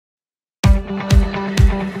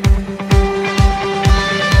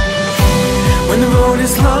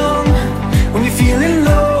is long, when you're feeling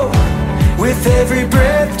low, with every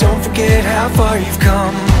breath, don't forget how far you've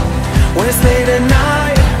come. When it's late at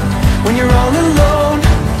night, when you're all alone,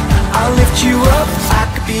 I'll lift you up, I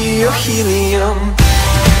could be your helium.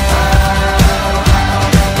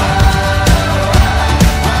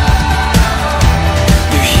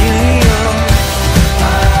 Your helium.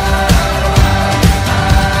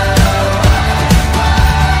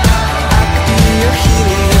 I could be your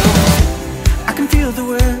helium. I can feel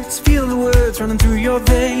the words running through your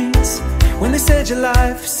veins. When they said your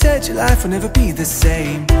life will never be the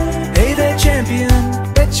same. Hey there champion,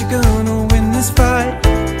 bet you're gonna win this fight.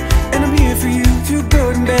 And I'm here for you through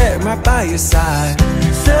good and bad, right by your side.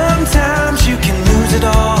 Sometimes you can lose it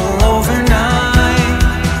all overnight,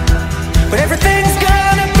 but everything's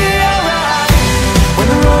gonna be alright. When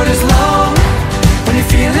the road is long, when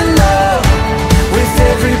you're feeling low, with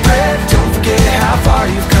every breath, don't forget how far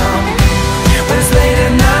you've come. When it's late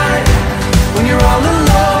at night, when you're all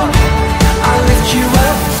alone, I'll lift you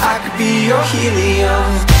up, I could be your helium.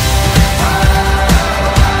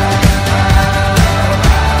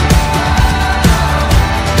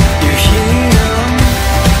 Your helium.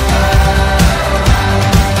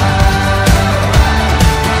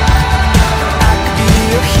 I could be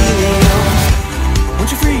your helium. Won't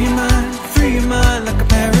you free your mind like a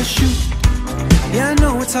parachute? Yeah, I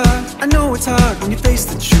know it's hard when you face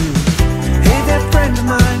the truth. Hey there friend of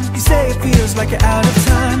mine, you say it feels like you're out of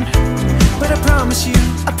time, but I promise you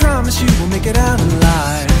we'll make it out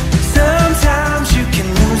alive. Sometimes you can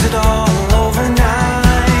lose it all